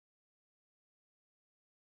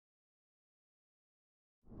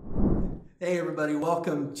Hey everybody,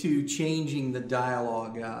 welcome to Changing the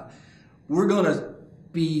Dialogue. We're going to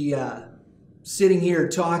be sitting here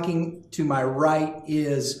talking. To my right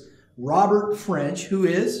is Robert French, who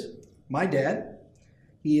is my dad.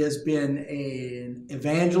 He has been an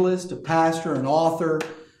evangelist, a pastor, an author,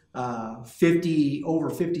 over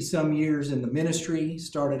 50 some years in the ministry.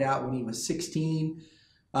 Started out when he was 16.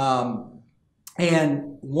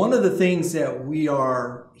 And one of the things that we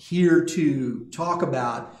are here to talk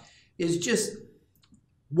about is just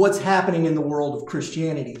what's happening in the world of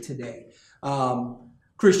Christianity today.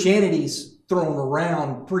 Christianity's thrown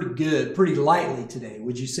around pretty lightly today,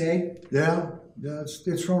 would you say? Yeah, it's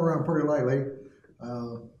thrown around pretty lightly.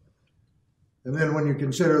 And then when you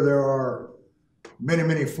consider there are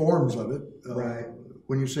many forms of it, right.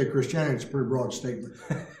 When you say Christianity, it's a pretty broad statement.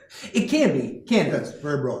 It can be, can't it? Yes,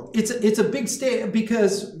 very broad. It's a big statement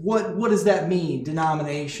because what does that mean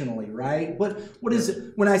denominationally, right? What is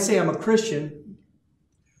it when I say I'm a Christian?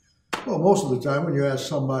 Well, most of the time when you ask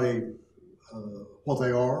somebody what they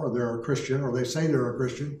are, or they're a Christian, or they say they're a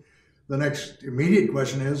Christian, the next immediate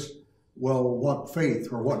question is, well, what faith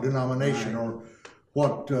or what denomination right. or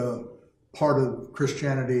what part of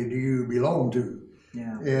Christianity do you belong to?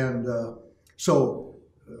 Yeah. And so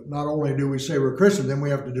not only do we say we're Christian, then we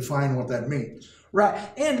have to define what that means. Right.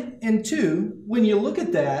 And two, when you look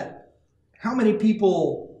at that, how many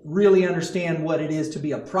people really understand what it is to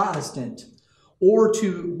be a Protestant? Or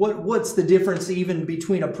to what's the difference even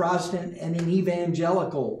between a Protestant and an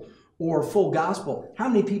evangelical or full gospel? How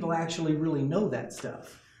many people actually really know that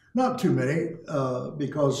stuff? Not too many,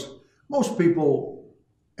 because most people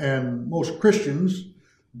and most Christians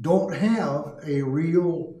don't have a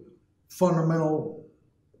real fundamental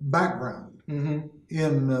background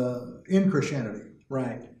in Christianity.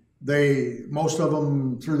 Right. Most of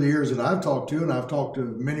them, through the years that I've talked to, and I've talked to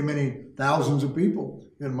many thousands of people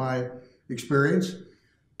in my experience,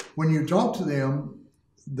 when you talk to them,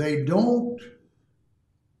 they don't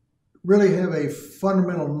really have a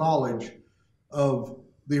fundamental knowledge of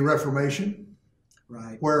the Reformation,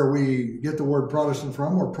 right, where we get the word Protestant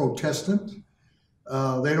from, or Protestant.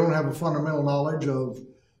 They don't have a fundamental knowledge of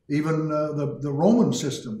even the Roman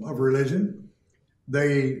system of religion.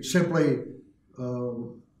 They simply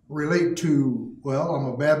relate to, well, I'm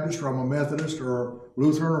a Baptist, or I'm a Methodist, or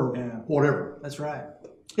Lutheran, or whatever. That's right.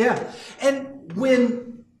 Yeah. And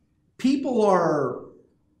when people are,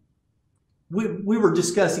 we were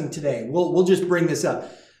discussing today, we'll just bring this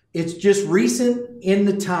up. It's just recent in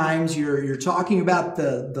the times. You're talking about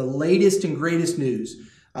the latest and greatest news.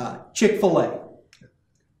 Chick-fil-A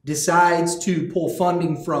decides to pull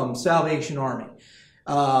funding from Salvation Army.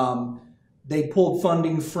 They pulled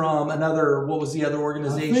funding from another, what was the other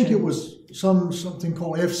organization? I think it was something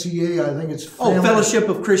called FCA. I think it's Fellowship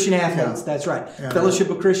of Christian Athletes. Yeah. That's right. Yeah. Fellowship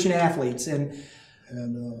of Christian Athletes. And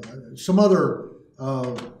some other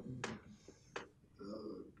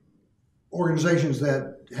organizations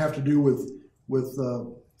that have to do with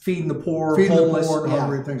feeding the poor, feeding homeless, the poor, and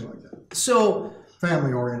hungry, things like that. So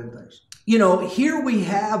family-oriented things. You know, here we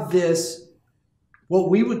have this, what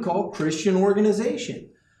we would call Christian organization.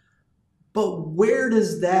 But where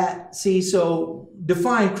does that, so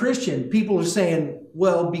define Christian. People are saying,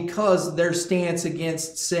 well, because their stance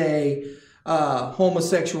against, say,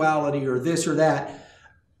 homosexuality or this or that,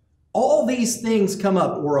 all these things come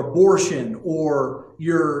up, or abortion, or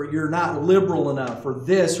you're not liberal enough, or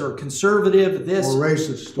this, or conservative, this. Or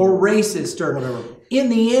racist. Or racist, or whatever. In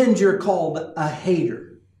the end, you're called a hater.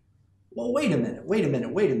 Well, wait a minute.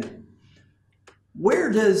 Where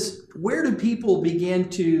do people begin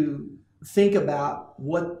to think about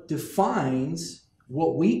what defines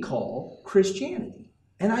what we call Christianity?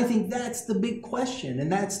 And I think that's the big question,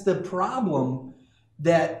 and that's the problem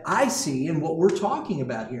that I see in what we're talking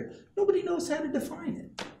about here. Nobody knows how to define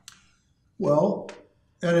it. Well,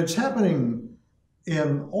 and it's happening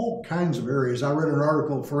in all kinds of areas. I read an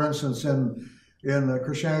article, for instance, in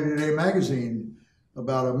Christianity Today magazine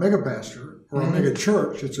about a mega pastor or a mega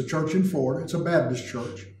church. It's a church in Florida. It's a Baptist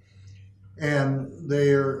church. And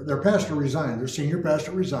their pastor resigned. Their senior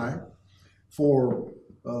pastor resigned for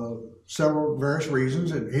several various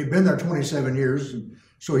reasons. And he'd been there 27 years, and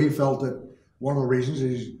so he felt that one of the reasons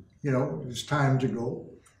is, it's time to go.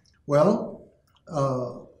 Well,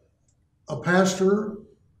 a pastor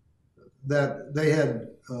that they had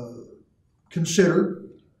considered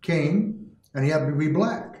came, and he happened to be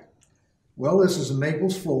black. Well, this is in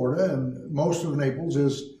Naples, Florida, and most of Naples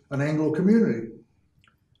is an Anglo community.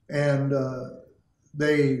 And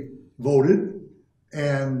they voted,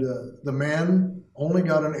 and the man only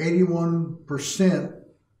got an 81%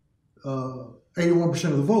 of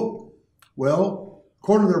the vote. Well,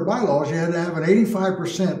 according to their bylaws, you had to have an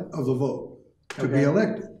 85% of the vote to be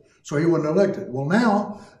elected. So he wasn't elected. Well,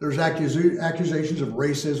 now there's accusations of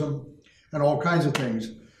racism and all kinds of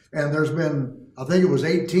things. And there's been, I think it was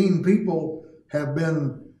 18 people have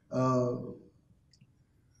been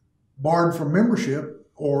barred from membership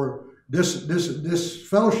or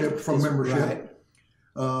disfellowshipped from membership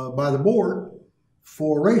by the board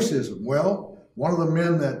for racism. Well, one of the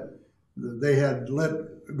men that they had let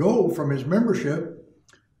go from his membership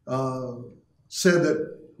said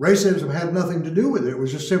that racism had nothing to do with it. It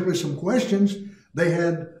was just simply some questions they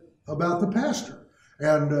had about the pastor.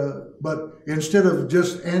 And but instead of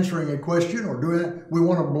just answering a question or doing that, we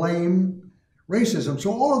want to blame racism.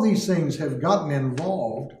 So all of these things have gotten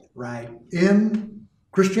involved in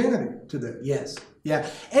Christianity today. Yes. Yeah.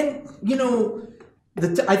 And, you know,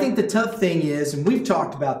 I think the tough thing is, and we've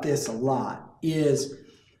talked about this a lot, is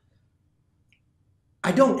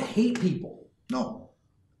I don't hate people. No.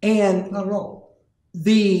 And not at all.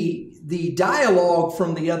 The dialogue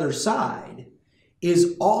from the other side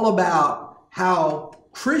is all about how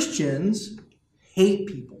Christians hate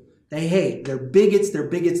people. They hate. They're bigots, they're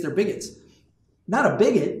bigots, they're bigots. Not a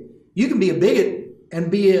bigot. You can be a bigot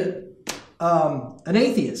and be an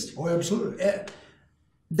atheist. Oh, absolutely.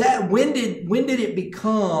 When did it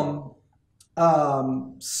become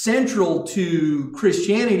central to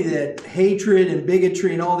Christianity that hatred and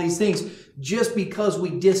bigotry and all these things just because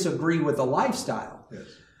we disagree with a lifestyle? Yes.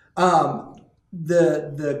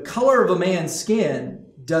 The color of a man's skin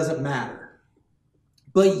doesn't matter.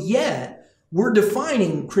 But yet, we're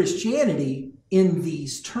defining Christianity in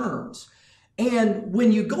these terms. And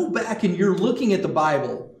when you go back and you're looking at the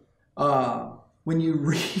Bible, when you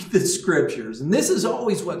read the scriptures, and this is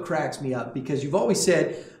always what cracks me up, because you've always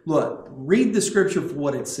said, look, read the scripture for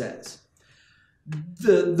what it says.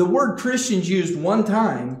 The word Christian's used one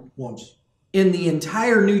time Once. in the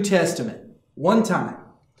entire New Testament. One time.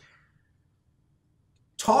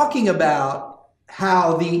 Talking about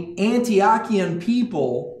how the Antiochian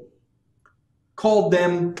people called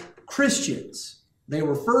them Christians. They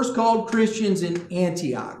were first called Christians in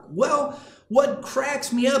Antioch. Well, what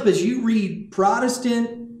cracks me up is you read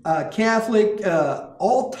Protestant, Catholic,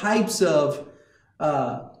 all types of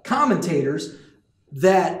commentators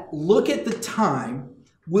that look at the time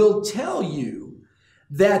will tell you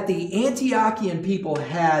that the Antiochian people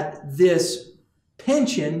had this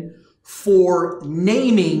penchant for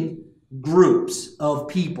naming groups of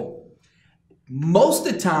people. Most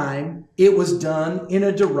of the time, it was done in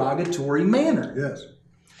a derogatory manner. Yes.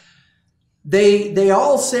 They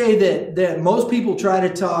all say that most people try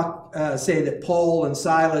to say that Paul and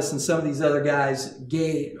Silas and some of these other guys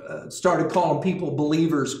started calling people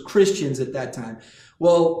believers Christians at that time.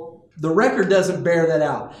 Well, the record doesn't bear that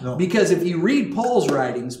out. No. Because if you read Paul's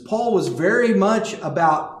writings, Paul was very much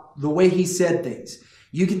about the way he said things.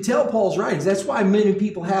 You can tell Paul's writings. That's why many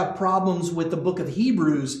people have problems with the book of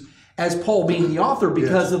Hebrews as Paul being the author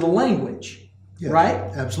because of the language, right?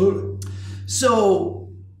 Absolutely. So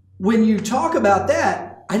when you talk about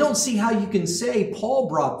that, I don't see how you can say Paul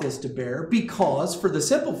brought this to bear, because for the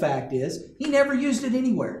simple fact is he never used it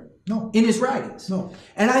anywhere in his writings. No.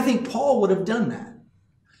 And I think Paul would have done that.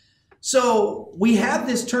 So we have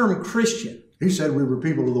this term Christian. He said we were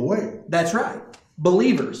people of the way. That's right.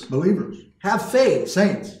 Believers. Believers. Have faith.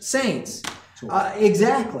 Saints.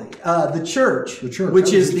 Exactly. The church, church,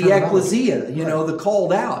 which is the ecclesia, the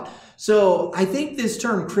called out. So I think this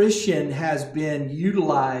term Christian has been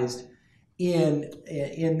utilized in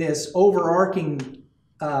this overarching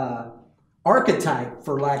archetype,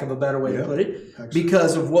 for lack of a better way to put it,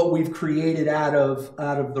 because of what we've created out of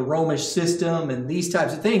the Romish system and these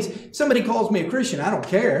types of things. If somebody calls me a Christian, I don't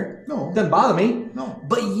care. No. It doesn't bother me. No.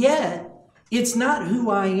 But yet, it's not who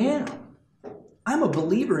I am. I'm a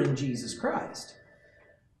believer in Jesus Christ.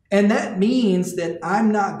 And that means that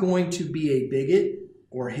I'm not going to be a bigot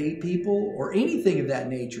or hate people or anything of that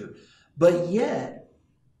nature. But yet,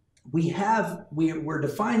 we're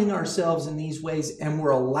defining ourselves in these ways, and we're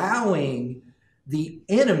allowing the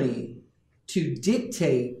enemy to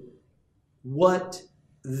dictate what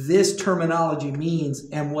this terminology means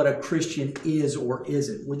and what a Christian is or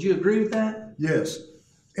isn't. Would you agree with that? Yes.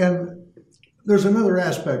 And there's another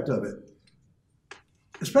aspect of it,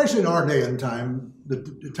 especially in our day and time,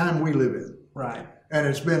 the time we live in. Right. And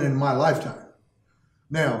it's been in my lifetime.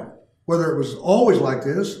 Now, whether it was always like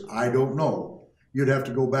this, I don't know. You'd have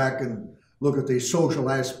to go back and look at the social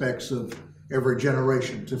aspects of every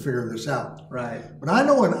generation to figure this out. Right. But I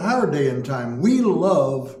know in our day and time, we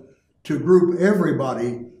love to group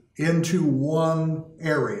everybody into one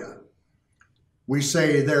area. We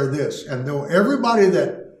say they're this. And though everybody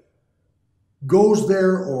that goes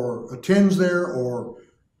there or attends there or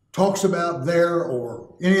talks about there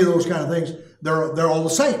or any of those kind of things, they're all the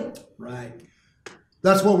same. Right.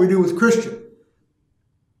 That's what we do with Christian.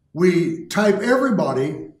 We type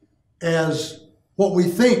everybody as what we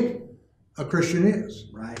think a Christian is.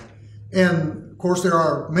 Right. And of course, there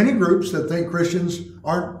are many groups that think Christians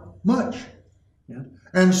aren't much. Yeah.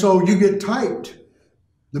 And so you get typed.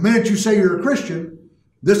 The minute you say you're a Christian,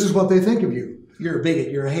 this is what they think of you. You're a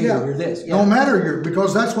bigot, you're a hater, you're this. No matter,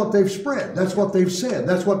 because that's what they've spread. That's what they've said.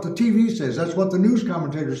 That's what the TV says. That's what the news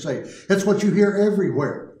commentators say. That's what you hear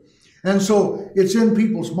everywhere. And so it's in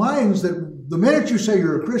people's minds that the minute you say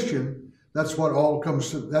you're a Christian, that's what all comes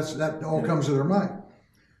to, that all comes to their mind.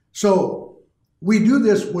 So we do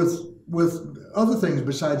this with other things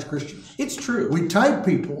besides Christians. It's true. We type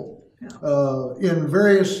people in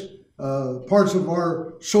various parts of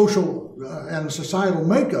our social and societal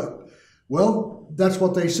makeup. Well, that's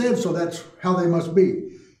what they said, so that's how they must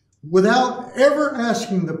be. Without ever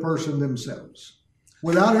asking the person themselves,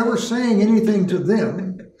 without ever saying anything to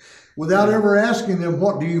them, without ever asking them,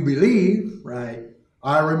 what do you believe? Right.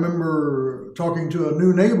 I remember talking to a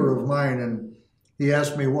new neighbor of mine, and he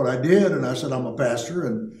asked me what I did, and I said, I'm a pastor.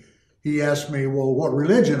 And he asked me, well, what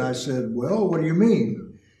religion? I said, well, what do you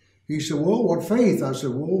mean? He said, well, what faith? I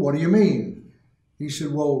said, well, what do you mean? He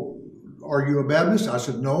said, well, are you a Baptist? I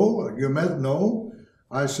said, no. Are you a Methodist? No.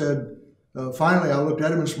 I said, finally, I looked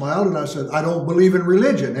at him and smiled, and I said, I don't believe in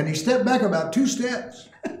religion. And he stepped back about 2 steps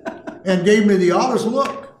and gave me the oddest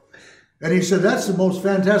look. And he said, that's the most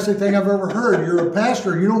fantastic thing I've ever heard. You're a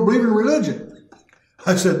pastor and you don't believe in religion.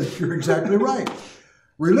 I said, you're exactly right.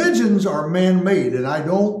 Religions are man-made, and I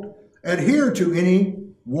don't adhere to any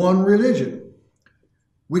one religion.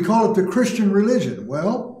 We call it the Christian religion.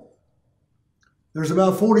 Well, there's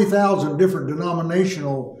about 40,000 different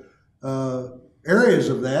denominational areas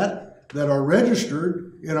of that are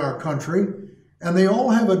registered in our country, and they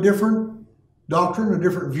all have a different doctrine, a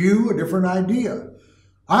different view, a different idea.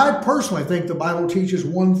 I personally think the Bible teaches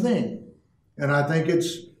one thing, and I think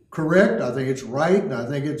it's correct, I think it's right, and I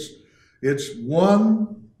think it's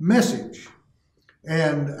one message.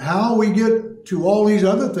 And how we get to all these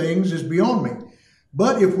other things is beyond me.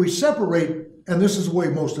 But if we separate, and this is the way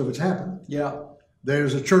most of it's happened. Yeah.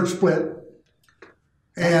 There's a church split.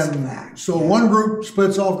 And so one group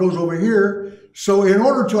splits off, goes over here. So in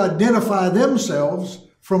order to identify themselves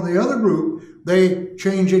from the other group, they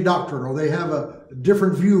change a doctrine, or they have a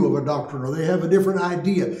different view of a doctrine, or they have a different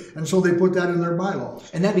idea. And so they put that in their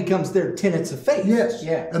bylaws. And that becomes their tenets of faith. Yes.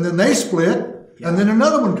 Yeah. And then they split, and then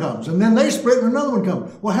another one comes. And then they split, and another one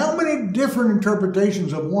comes. Well, how many different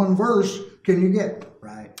interpretations of one verse can you get?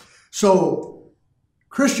 Right. So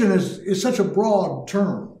Christian is such a broad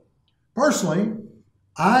term. Personally,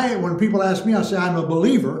 when people ask me, I say I'm a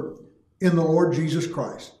believer in the Lord Jesus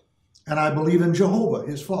Christ. And I believe in Jehovah,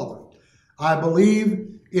 his Father. I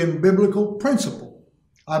believe in biblical principle.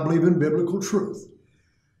 I believe in biblical truth.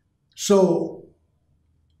 So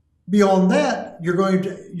beyond that, you're going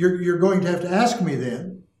to have to ask me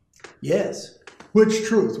then. Yes. Which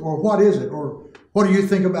truth, or what is it, or what do you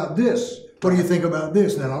think about this? What do you think about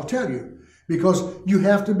this? And then I'll tell you. Because you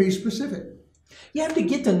have to be specific. You have to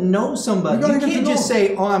get to know somebody. You can't just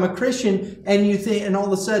say, oh, I'm a Christian, and you think, and all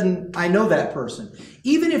of a sudden, I know that person.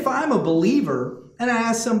 Even if I'm a believer, and I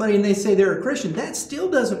ask somebody and they say they're a Christian, that still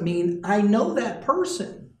doesn't mean I know that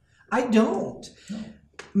person. I don't. No.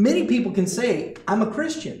 Many people can say, I'm a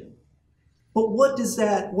Christian. But what does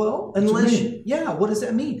that, well, unless, what does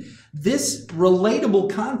that mean? This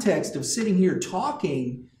relatable context of sitting here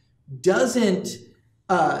talking doesn't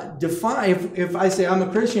define, if I say I'm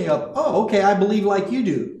a Christian, you go, oh, okay, I believe like you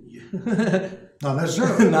do. Not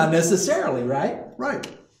necessarily. Not necessarily, right? Right.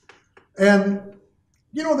 And,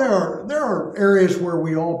 you know, there are areas where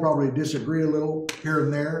we all probably disagree a little here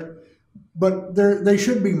and there, but they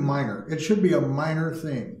should be minor. It should be a minor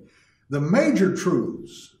thing. The major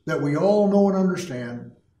truths that we all know and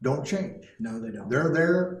understand don't change. No, they don't. They're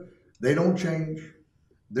there. They don't change.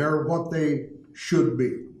 They're what they should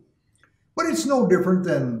be. But it's no different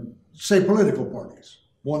than, say, political parties.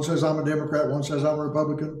 One says I'm a Democrat, one says I'm a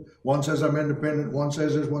Republican, one says I'm independent, one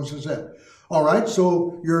says this, one says that. All right,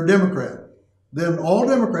 so you're a Democrat. Then all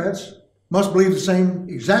Democrats must believe the same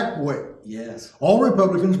exact way. Yes. All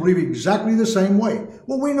Republicans believe exactly the same way.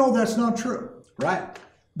 Well, we know that's not true. Right.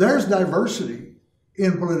 There's diversity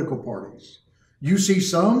in political parties. You see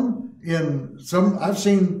I've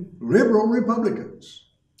seen liberal Republicans.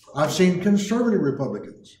 I've seen conservative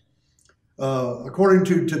Republicans. According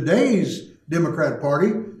to today's Democrat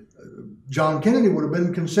Party, John Kennedy would have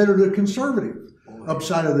been considered a conservative. Oh,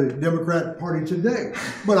 upside of the Democrat Party today.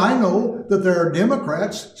 But I know that there are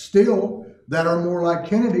Democrats still that are more like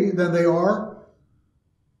Kennedy than they are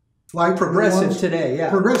like progressives today. Yeah,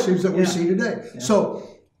 progressives that we see today. Yeah. So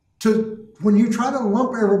when you try to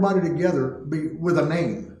lump everybody together with a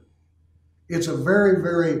name, it's a very,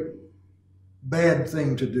 very bad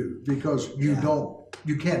thing to do, because you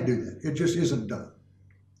can't do that. It just isn't done.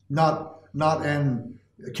 Not and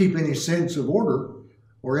keep any sense of order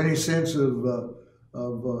or any sense of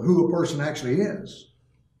who a person actually is.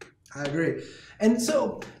 I agree. And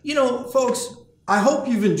so, folks, I hope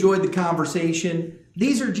you've enjoyed the conversation.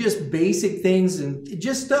 These are just basic things and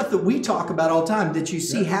just stuff that we talk about all the time, that you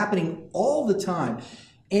see happening all the time.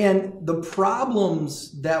 And the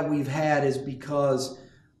problems that we've had is because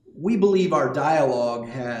we believe our dialogue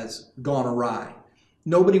has gone awry.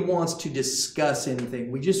 Nobody wants to discuss anything.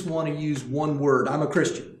 We just want to use one word. I'm a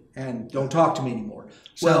Christian, and don't talk to me anymore.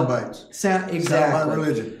 Sound bites. Exactly. Sound my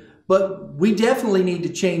religion. But we definitely need to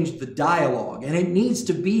change the dialogue, and it needs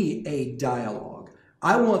to be a dialogue.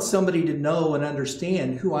 I want somebody to know and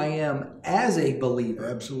understand who I am as a believer.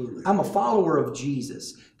 Absolutely. I'm a follower of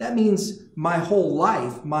Jesus. That means my whole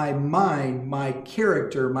life, my mind, my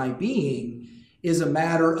character, my being is a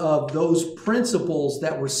matter of those principles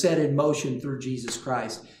that were set in motion through Jesus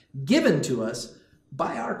Christ, given to us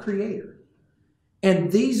by our Creator.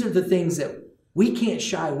 And these are the things that we can't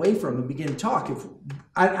shy away from and begin to talk.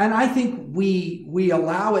 And I think we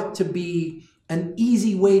allow it to be an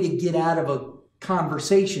easy way to get out of a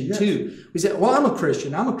conversation too. We say, well, I'm a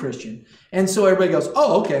Christian. And so everybody goes,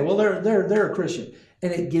 oh, okay, well, they're a Christian.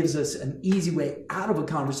 And it gives us an easy way out of a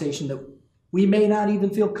conversation that we may not even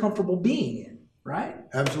feel comfortable being in, right?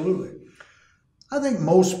 Absolutely. I think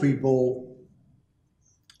most people,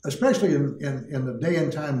 especially in the day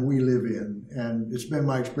and time we live in, and it's been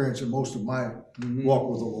my experience in most of my walk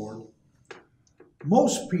with the Lord,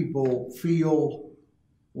 most people feel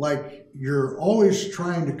like you're always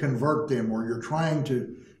trying to convert them, or you're trying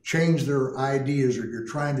to change their ideas, or you're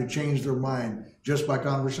trying to change their mind just by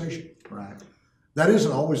conversation. Right. That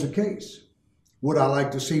isn't always the case. Would I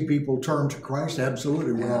like to see people turn to Christ?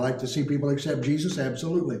 Absolutely. Would I like to see people accept Jesus?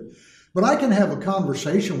 Absolutely. But I can have a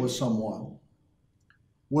conversation with someone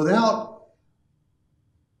without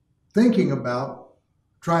thinking about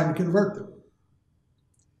trying to convert them.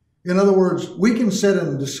 In other words, we can sit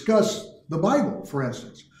and discuss the Bible, for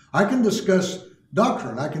instance. I can discuss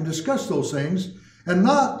doctrine. I can discuss those things and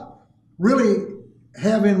not really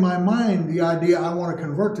have in my mind the idea I want to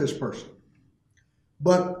convert this person.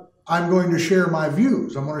 But I'm going to share my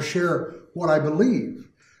views. I'm going to share what I believe.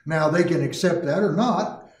 Now, they can accept that or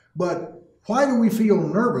not, but why do we feel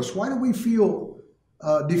nervous? Why do we feel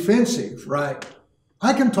defensive? Right.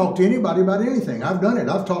 I can talk to anybody about anything. I've done it.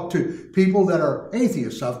 I've talked to people that are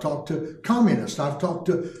atheists. I've talked to communists. I've talked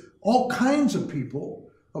to all kinds of people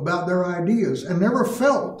about their ideas and never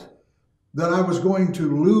felt that I was going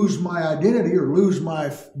to lose my identity or lose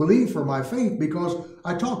my belief or my faith because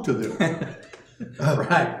I talked to them.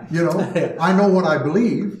 Right. I know what I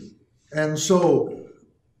believe. And so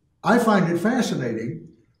I find it fascinating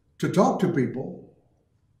to talk to people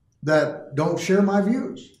that don't share my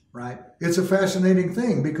views. Right. It's a fascinating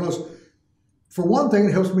thing because, for one thing,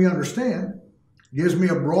 it helps me understand, gives me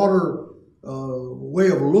a broader way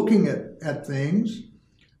of looking at things.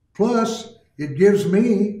 Plus, it gives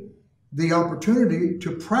me the opportunity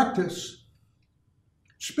to practice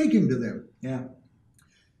speaking to them. Yeah.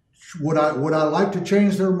 Would I like to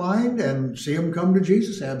change their mind and see them come to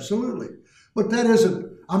Jesus? Absolutely. But that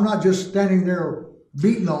isn't, I'm not just standing there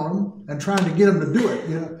beating on them and trying to get them to do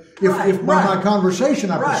it. If by my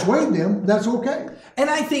conversation I persuade them, that's okay. And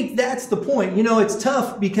I think that's the point. It's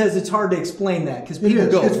tough because it's hard to explain that, because people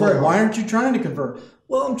go, well, why aren't you trying to convert?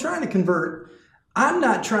 Well, I'm trying to convert. I'm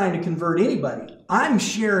not trying to convert anybody. I'm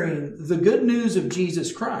sharing the good news of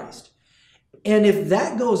Jesus Christ. And if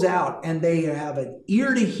that goes out and they have an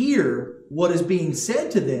ear to hear what is being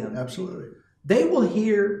said to them, absolutely, they will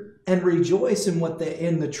hear and rejoice in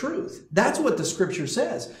the truth. That's what the scripture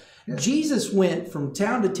says. Yeah. Jesus went from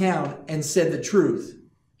town to town and said the truth.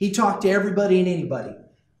 He talked to everybody and anybody.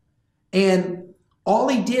 And all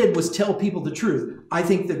he did was tell people the truth. I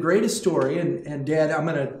think the greatest story, and Dad, I'm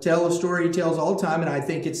going to tell a story he tells all the time, and I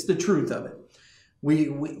think it's the truth of it.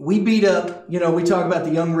 We beat up, we talk about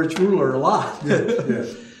the young rich ruler a lot.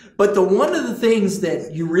 Yes. But one of the things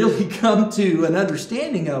that you really come to an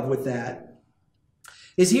understanding of with that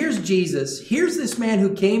is, here's Jesus. Here's this man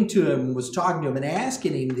who came to him and was talking to him and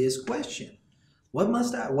asking him this question. What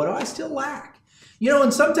do I still lack?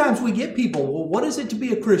 And sometimes we get people, well, what is it to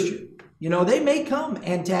be a Christian? They may come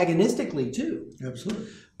antagonistically too. Absolutely.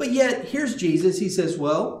 But yet, here's Jesus. He says,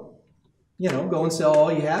 well, go and sell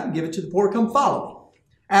all you have and give it to the poor. Come follow me.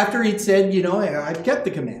 After he'd said, I've kept the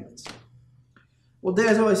commandments. Well,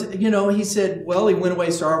 Dad's always, he said, well, he went away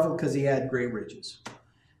sorrowful because he had great riches.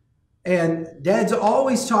 And Dad's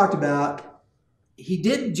always talked about,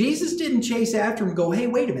 Jesus didn't chase after him and go, hey,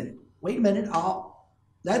 wait a minute.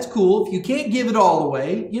 That's cool. If you can't give it all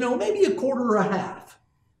away, maybe a quarter or a half.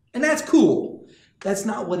 And that's cool. That's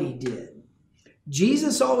not what he did.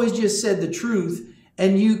 Jesus always just said the truth,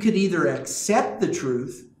 and you could either accept the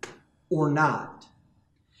truth or not.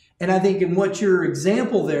 And I think in what your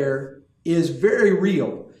example there is very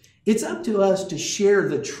real. It's up to us to share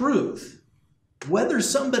the truth. Whether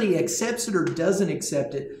somebody accepts it or doesn't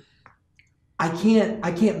accept it, I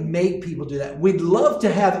can't make people do that. We'd love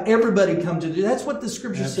to have everybody come to do. That's what the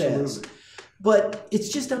scripture says. But it's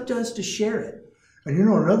just up to us to share it. And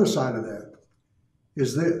another side of that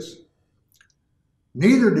is this.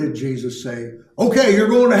 Neither did Jesus say, okay, you're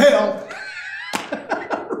going to hell.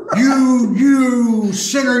 You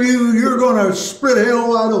sinner, you're going to split hell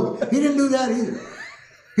wide open. He didn't do that either.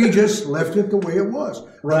 He just left it the way it was.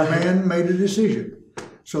 Right. The man made a decision.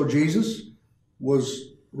 So Jesus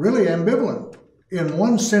was really ambivalent in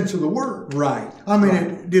one sense of the word. Right. I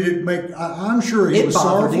mean, I'm sure he was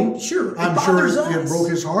sorrowful. Sure. I'm sure it broke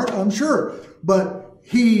his heart. I'm sure. But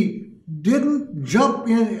he didn't jump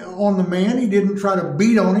in on the man. He didn't try to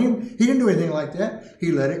beat on him. He didn't do anything like that.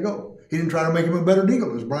 He let it go. He didn't try to make him a better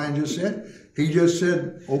deal, as Brian just said. He just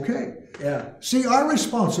said, okay. Yeah. See, our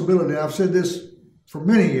responsibility, I've said this for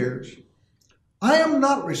many years, I am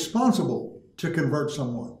not responsible to convert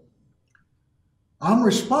someone. I'm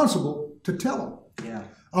responsible to tell them. Yeah.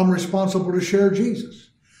 I'm responsible to share Jesus.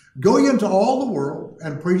 Go into all the world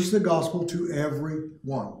and preach the gospel to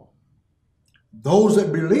everyone. Those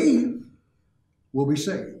that believe will be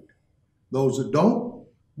saved. Those that don't,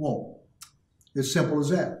 won't. It's simple as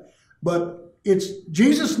that. But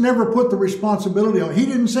Jesus never put the responsibility on. He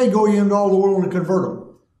didn't say go ye into all the world and convert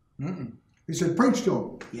them. Mm-mm. He said preach to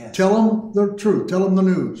them. Yes. Tell them the truth. Tell them the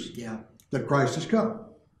news. Yeah. That Christ has come.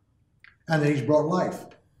 And that he's brought life.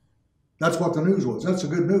 That's what the news was. That's the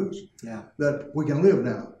good news. Yeah. That we can live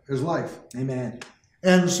now, is life. Amen.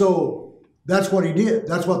 And so that's what he did.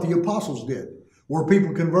 That's what the apostles did. Were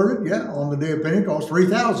people converted? Yeah. On the day of Pentecost,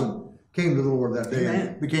 3,000 came to the Lord that day. Amen.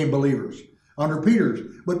 And became believers under Peter's.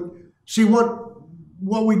 But see, what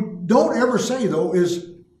we don't ever say, though,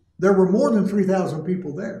 is there were more than 3,000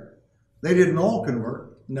 people there. They didn't all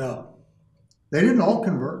convert. No. They didn't all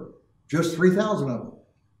convert. Just 3,000 of them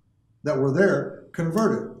that were there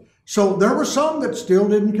converted. So there were some that still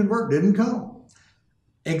didn't convert, didn't come.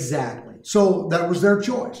 Exactly. So that was their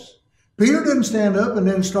choice. Peter didn't stand up and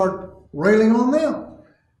then start railing on them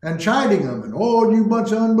and chiding them and, oh, you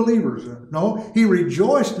bunch of unbelievers. No, he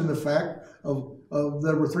rejoiced in the fact of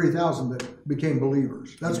there were 3,000 that became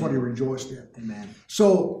believers. That's Amen. What he rejoiced in. Amen.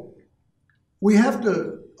 So we have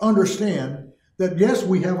to understand that, yes,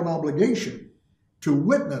 we have an obligation to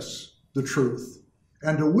witness the truth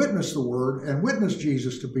and to witness the word and witness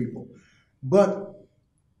Jesus to people. But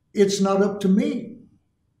it's not up to me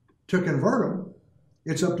to convert them.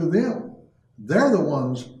 It's up to them. They're the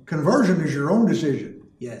ones. Conversion is your own decision.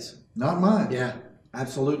 Yes. Not mine. Yeah,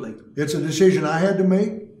 absolutely. It's a decision I had to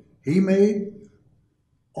make. He made.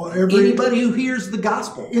 Anybody who hears the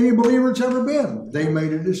gospel. Any believer that's ever been, they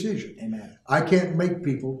made a decision. Amen. I can't make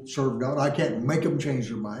people serve God. I can't make them change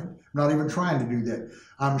their mind. I'm not even trying to do that.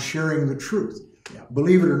 I'm sharing the truth. Yeah.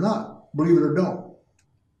 Believe it or not. Believe it or don't.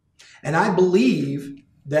 And I believe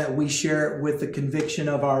that we share it with the conviction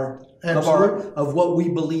of of what we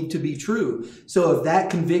believe to be true. So if that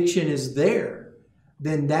conviction is there,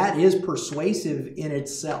 then that is persuasive in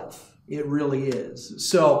itself. It really is.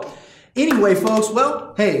 So anyway, folks,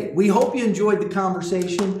 well, hey, we hope you enjoyed the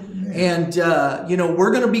conversation. And,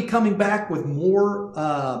 we're going to be coming back with more.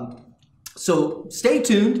 So stay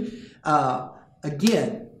tuned.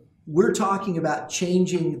 Again, we're talking about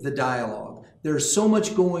changing the dialogue. There's so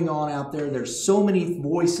much going on out there. There's so many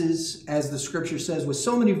voices, as the scripture says, with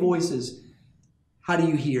so many voices, how do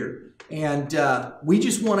you hear? And we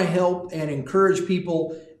just want to help and encourage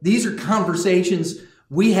people. These are conversations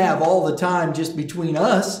we have all the time just between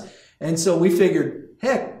us. And so we figured,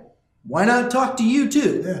 heck, why not talk to you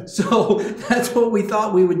too? Yeah. So that's what we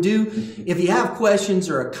thought we would do. If you have questions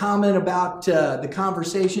or a comment about the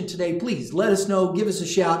conversation today, please let us know. Give us a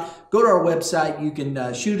shout. Go to our website. You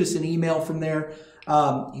can shoot us an email from there.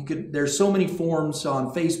 There's so many forums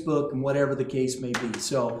on Facebook and whatever the case may be.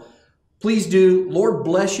 So please do. Lord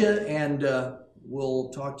bless you, and we'll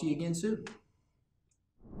talk to you again soon.